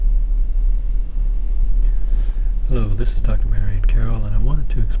Hello, this is Dr. Marion Carroll, and I wanted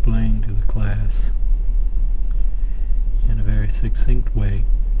to explain to the class in a very succinct way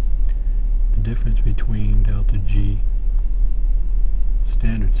the difference between delta G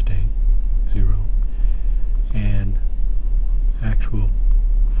standard state, 0, and actual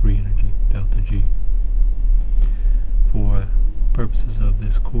free energy, delta G. For purposes of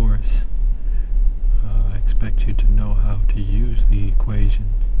this course, I expect you to know how to use the equation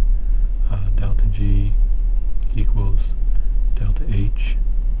delta G equals delta H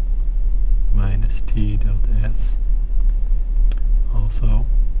minus T delta S. Also,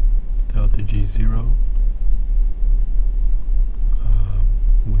 delta G0,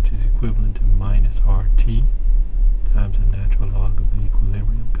 which is equivalent to minus RT times the natural log of the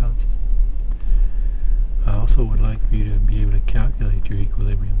equilibrium constant. I also would like for you to be able to calculate your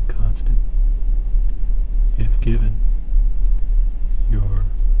equilibrium constant if given your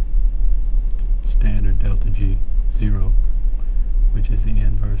standard delta G0, which is the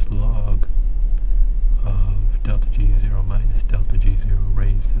inverse log of delta G0 minus delta G0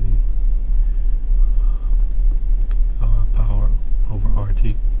 raised to the power over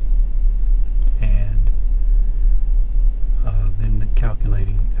RT, and then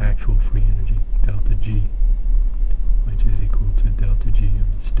calculating actual free energy, delta G, which is equal to delta G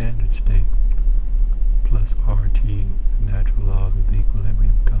of the standard state plus RT, the natural log of the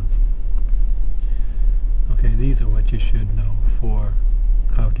equilibrium constant. Okay, these are what you should know for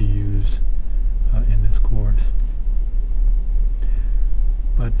how to use in this course.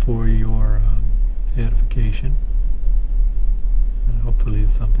 But for your edification, and hopefully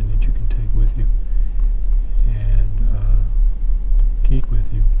it's something that you can take with you and keep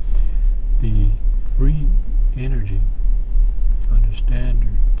with you, the free energy under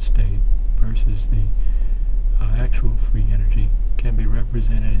standard state versus the actual free energy can be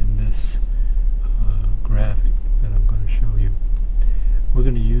represented in this graphic that I'm going to show you. We're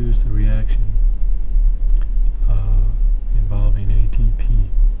going to use the reaction involving ATP,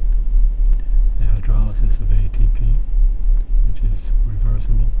 the hydrolysis of ATP, which is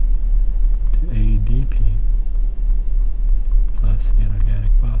reversible, to ADP plus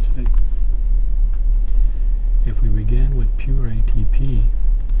inorganic phosphate. If we begin with pure ATP,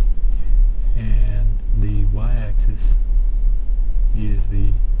 and the y-axis is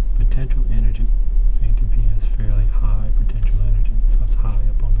the potential energy. ATP has fairly high potential energy, so it's high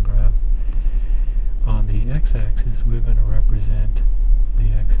up on the graph. On the x-axis, we're going to represent the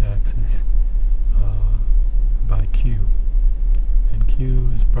x-axis by Q, and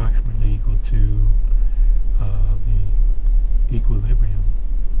Q is approximately equal to the equilibrium,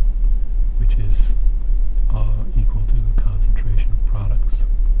 which is equal to the concentration of products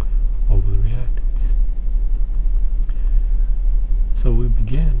over the reactants. So we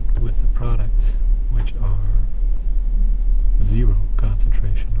begin with the products, which are 0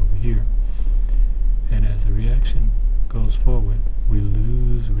 concentration over here, and as the reaction goes forward, we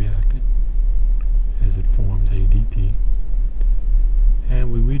lose reactant as it forms ADP,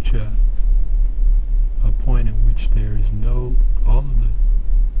 and we reach a point in which there is all of the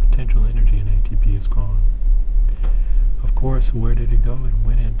potential energy in ATP is gone. Of course, where did it go? It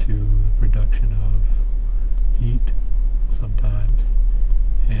went into the production of heat sometimes,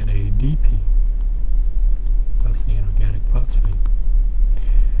 and ADP plus the inorganic phosphate.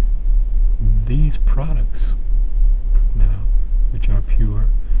 These products now, which are pure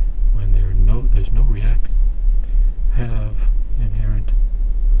when there's no reactant, have inherent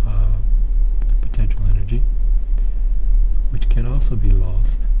potential energy, which can also be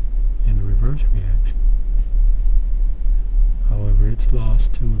lost in the reverse reaction. However, it's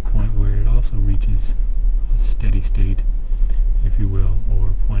lost to a point where it also reaches a steady state, if you will, or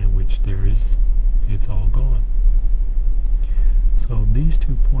a point at which it's all gone. So these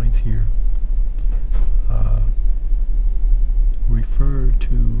 2 points here refer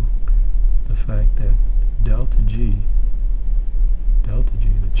to the fact that delta G,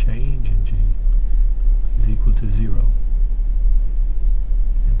 the change in G, is equal to 0.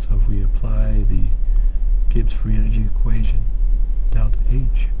 And so if we apply the Gibbs free energy equation, delta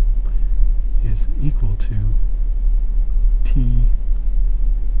H is equal to T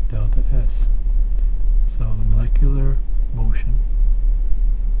delta S. So the molecular motion,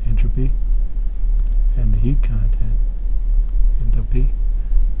 entropy, and the heat content, enthalpy,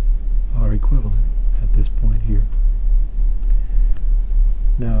 are equivalent at this point here.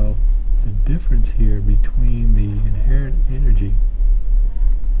 Now, the difference here between the inherent energy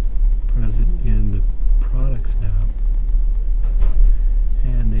present in the products now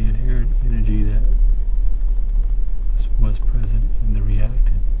and the inherent energy that was present in the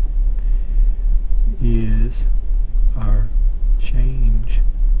reactant is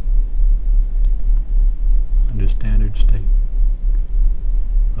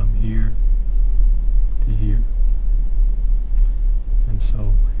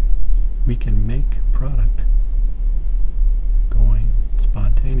we can make product going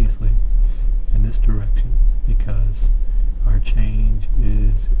spontaneously in this direction because our change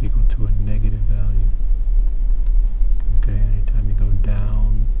is equal to a negative value. Okay, anytime you go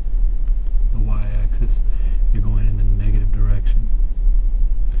down the y-axis, you're going in the negative direction.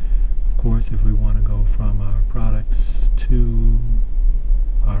 Of course, if we want to go from our products to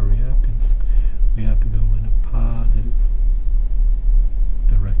our reactants, we have to go in a positive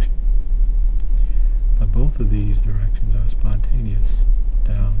direction. But both of these directions are spontaneous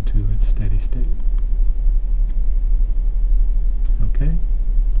down to its steady state. Okay?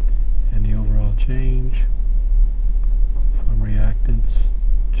 And the overall change from reactants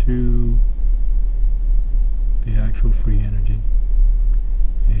to the actual free energy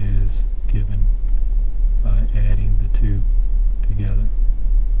is given by adding the two together.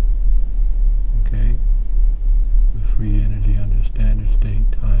 Okay? The free energy under standard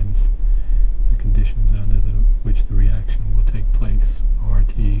state times the conditions under which the reaction will take place,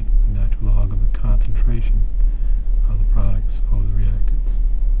 RT, the natural log of the concentration of the products over the reactants.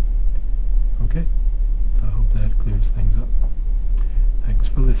 Okay? I hope that clears things up. Thanks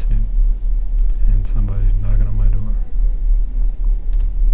for listening.